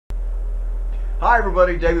Hi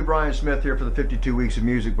everybody, David Bryan Smith here for the 52 Weeks of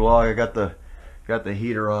Music blog. I got the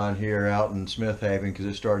heater on here out in Smith Haven because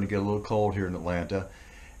it's starting to get a little cold here in Atlanta.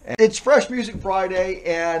 And it's Fresh Music Friday,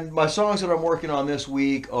 and my songs that I'm working on this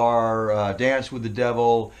week are Dance with the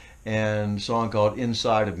Devil and a song called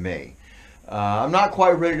Inside of Me. I'm not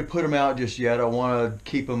quite ready to put them out just yet. I want to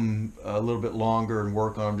keep them a little bit longer and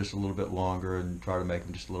work on them just a little bit longer and try to make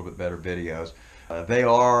them just a little bit better videos. They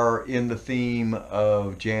are in the theme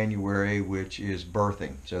of January, which is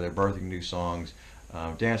birthing. So they're birthing new songs.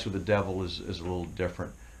 Dance with the Devil is a little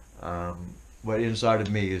different. But Inside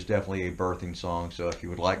of Me is definitely a birthing song. So if you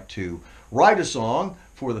would like to write a song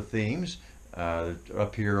for the themes,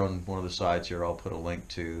 up here on one of the sides here, I'll put a link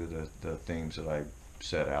to the themes that I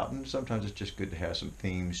set out. And sometimes it's just good to have some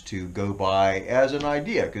themes to go by as an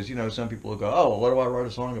idea, because you know, some people will go, oh, well, what do I write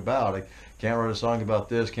a song about? I can't write a song about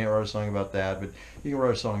this, can't write a song about that, but you can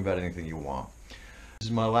write a song about anything you want. This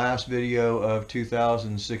is my last video of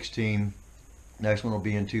 2016. Next one will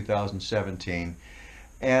be in 2017,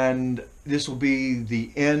 and this will be the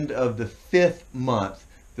end of the 5th month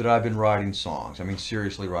that I've been writing songs. I mean,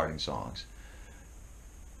 seriously writing songs.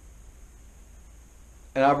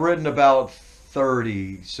 And I've written about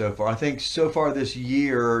 30 so far. I think so far this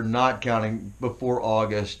year, not counting before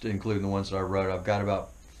August, including the ones that I wrote, I've got about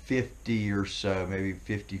 50 or so, maybe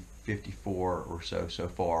 50, 54 or so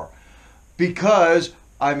far, because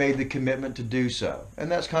I made the commitment to do so. And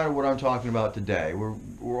that's kind of what I'm talking about today.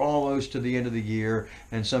 We're almost to the end of the year,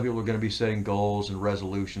 and some people are going to be setting goals and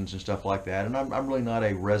resolutions and stuff like that. And I'm really not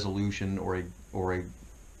a resolution or a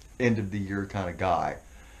end of the year kind of guy.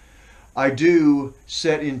 I do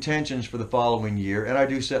set intentions for the following year, and I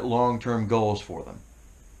do set long-term goals for them.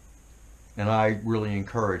 And I really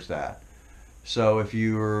encourage that. So if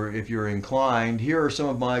you're inclined, here are some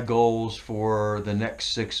of my goals for the next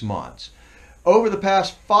 6 months. Over the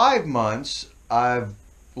past 5 months, I've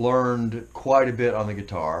learned quite a bit on the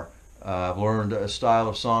guitar. I've learned a style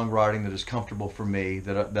of songwriting that is comfortable for me,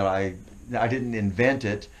 that I didn't invent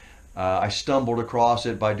it. I stumbled across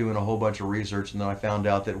it by doing a whole bunch of research, and then I found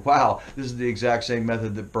out that, wow, this is the exact same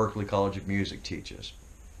method that Berklee College of Music teaches.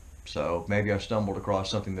 So maybe I've stumbled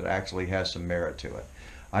across something that actually has some merit to it.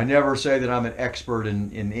 I never say that I'm an expert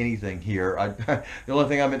in anything here. The only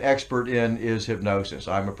thing I'm an expert in is hypnosis.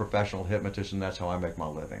 I'm a professional hypnotist, and that's how I make my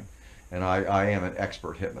living. And I am an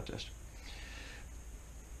expert hypnotist.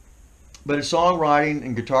 But it's songwriting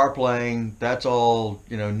and guitar playing, that's all,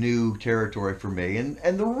 you know, new territory for me. And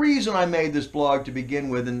the reason I made this blog to begin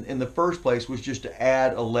with in the first place was just to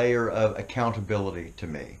add a layer of accountability to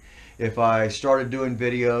me. If I started doing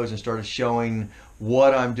videos and started showing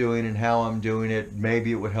what I'm doing and how I'm doing it,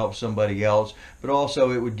 maybe it would help somebody else, but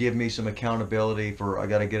also it would give me some accountability for, I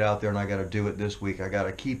got to get out there and I got to do it this week. I got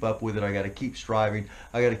to keep up with it. I got to keep striving.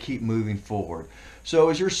 I got to keep moving forward. So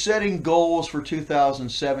as you're setting goals for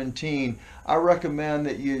 2017, I recommend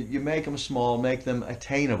that you make them small, make them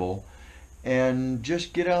attainable, and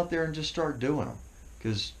just get out there and just start doing them,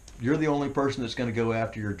 because you're the only person that's going to go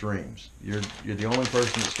after your dreams. You're the only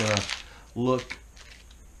person that's going to look.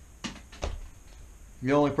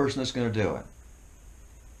 You're the only person that's going to do it.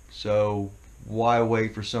 So why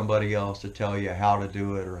wait for somebody else to tell you how to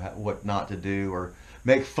do it or what not to do, or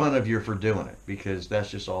make fun of you for doing it, because that's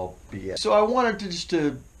just all BS. So I wanted to just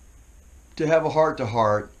to have a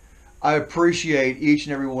heart-to-heart. I appreciate each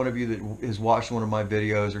and every one of you that has watched one of my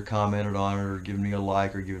videos or commented on it or given me a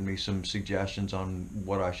like or given me some suggestions on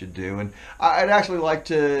what I should do. And I'd actually like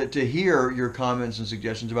to hear your comments and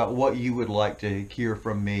suggestions about what you would like to hear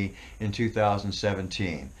from me in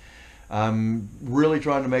 2017. I'm really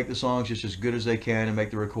trying to make the songs just as good as they can and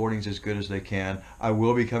make the recordings as good as they can. I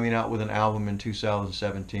will be coming out with an album in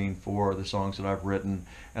 2017 for the songs that I've written,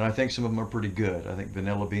 and I think some of them are pretty good. I think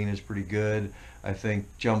Vanilla Bean is pretty good. I think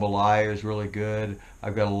Jambalaya is really good.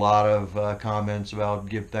 I've got a lot of comments about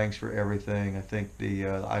Give Thanks for Everything. I think the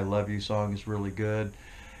I Love You song is really good.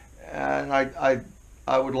 And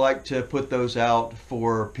I would like to put those out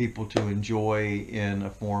for people to enjoy in a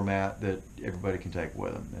format that everybody can take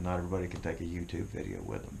with them, and not everybody can take a YouTube video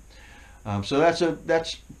with them. So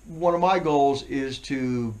that's one of my goals, is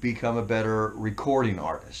to become a better recording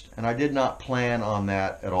artist, and I did not plan on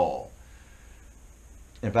that at all.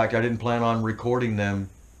 In fact, I didn't plan on recording them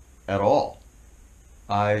at all.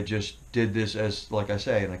 I just did this as, like I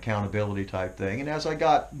say, an accountability type thing. And as I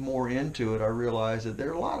got more into it, I realized that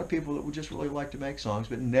there are a lot of people that would just really like to make songs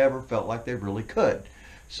but never felt like they really could.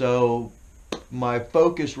 So my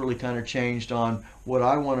focus really kind of changed on what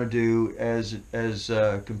I want to do as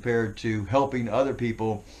compared to helping other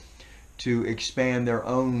people to expand their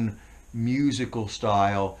own musical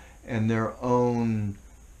style and their own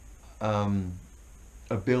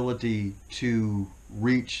ability to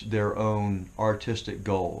reach their own artistic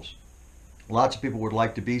goals. Lots of people would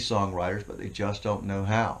like to be songwriters, but they just don't know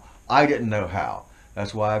how. I didn't know how.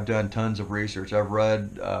 That's why I've done tons of research. I've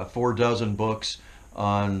read 4 dozen books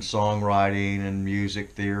on songwriting and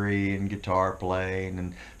music theory and guitar playing,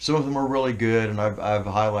 and some of them are really good, and I've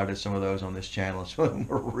highlighted some of those on this channel, and some of them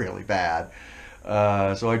were really bad.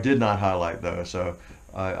 So I did not highlight those, so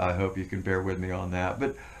I hope you can bear with me on that.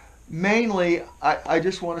 But mainly, I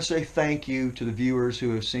just want to say thank you to the viewers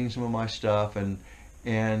who have seen some of my stuff,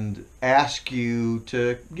 and ask you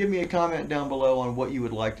to give me a comment down below on what you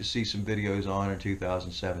would like to see some videos on in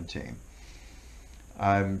 2017.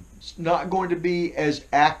 I'm not going to be as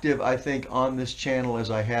active, I think, on this channel as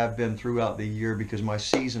I have been throughout the year, because my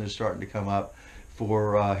season is starting to come up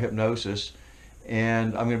for hypnosis,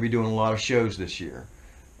 and I'm going to be doing a lot of shows this year.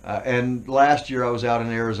 And last year I was out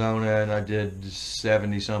in Arizona and I did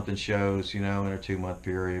 70-something shows, in a 2-month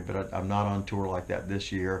period, but I'm not on tour like that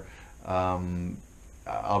this year.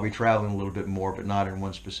 I'll be traveling a little bit more, but not in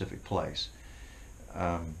one specific place.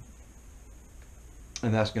 And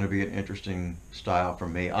that's going to be an interesting style for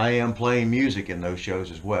me. I am playing music in those shows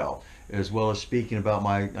as well as speaking about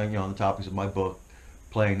my, on the topics of my book,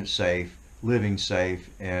 Playing It Safe, Living Safe,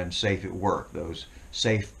 and Safe at Work. Those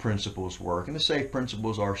SAFE principles work. And the SAFE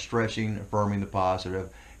principles are stretching, affirming the positive,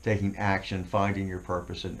 taking action, finding your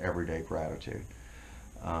purpose, and everyday gratitude.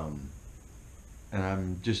 And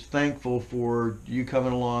I'm just thankful for you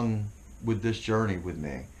coming along with this journey with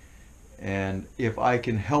me. And if I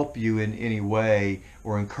can help you in any way,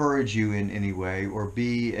 or encourage you in any way, or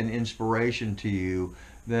be an inspiration to you,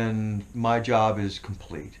 then my job is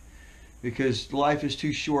complete. Because life is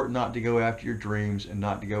too short not to go after your dreams and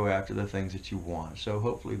not to go after the things that you want. So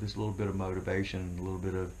hopefully this little bit of motivation, a little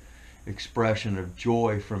bit of expression of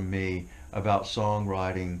joy from me about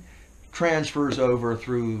songwriting transfers over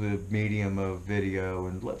through the medium of video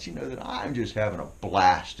and lets you know that I'm just having a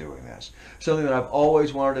blast doing this. Something that I've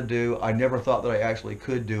always wanted to do. I never thought that I actually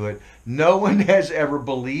could do it. No one has ever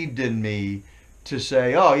believed in me to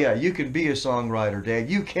say, oh yeah, you can be a songwriter, Dad.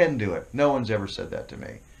 You can do it. No one's ever said that to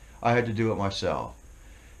me. I had to do it myself.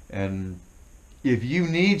 And if you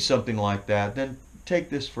need something like that, then take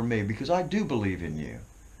this from me, because I do believe in you.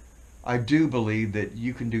 I do believe that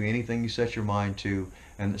you can do anything you set your mind to,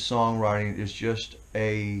 and that songwriting is just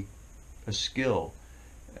a skill,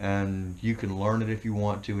 and you can learn it if you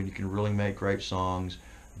want to, and you can really make great songs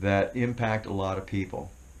that impact a lot of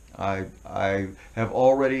people. I have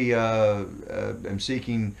already am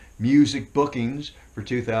seeking music bookings for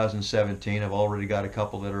 2017. I've already got a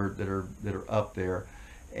couple that are up there,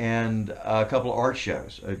 and a couple of art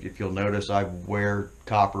shows. If you'll notice, I wear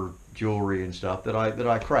copper jewelry and stuff that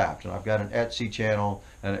I craft, and I've got an Etsy channel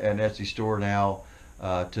and an Etsy store now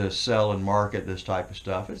to sell and market this type of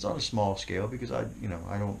stuff. It's on a small scale because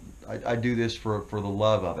I do this for the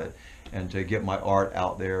love of it and to get my art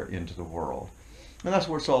out there into the world. And that's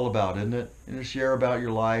what it's all about, isn't it? Share about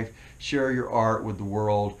your life, share your art with the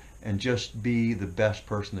world, and just be the best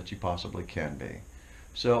person that you possibly can be.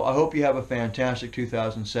 So I hope you have a fantastic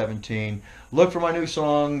 2017. Look for my new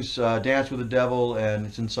songs, Dance with the Devil and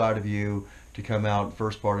It's Inside of You, to come out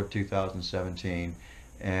first part of 2017.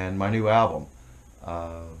 And my new album,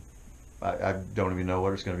 I don't even know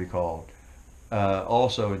what it's going to be called,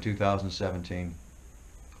 also in 2017,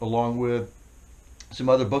 along with some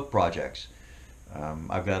other book projects.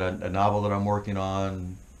 I've got a novel that I'm working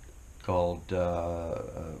on called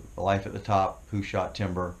Life at the Top, Who Shot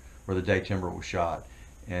Timber, or The Day Timber Was Shot.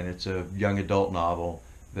 And it's a young adult novel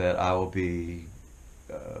that I will be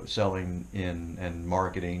selling in and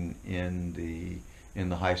marketing in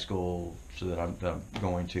the high school so that I'm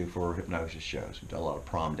going to for hypnosis shows. We've got a lot of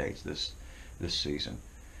prom dates this season.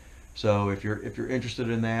 So if you're interested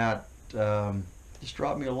in that, just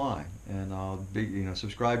drop me a line, and I'll be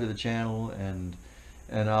subscribe to the channel, and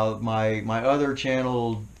my other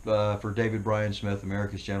channel for David Bryan Smith,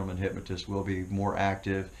 America's Gentleman Hypnotist, will be more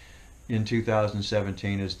active in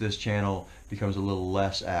 2017 as this channel becomes a little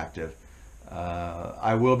less active.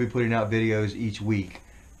 I will be putting out videos each week,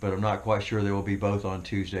 but I'm not quite sure they will be both on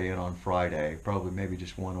Tuesday and on Friday. Probably maybe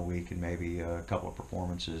just one a week, and maybe a couple of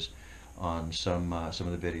performances on some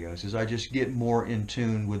of the videos, as I just get more in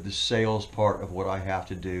tune with the sales part of what I have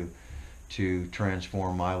to do to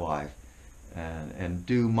transform my life and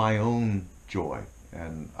do my own joy.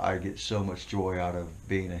 And I get so much joy out of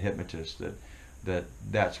being a hypnotist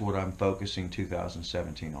that's what I'm focusing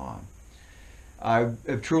 2017 on. I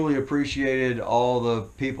have truly appreciated all the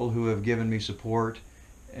people who have given me support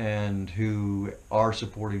and who are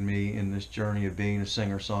supporting me in this journey of being a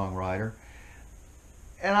singer-songwriter.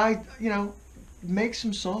 And make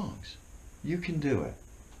some songs. You can do it.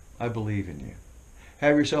 I believe in you.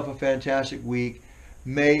 Have yourself a fantastic week.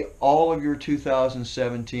 May all of your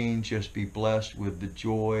 2017 just be blessed with the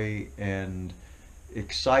joy and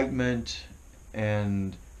excitement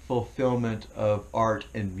and fulfillment of art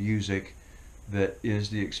and music that is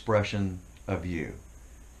the expression of you.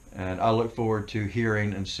 And I look forward to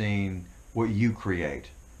hearing and seeing what you create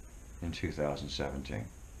in 2017.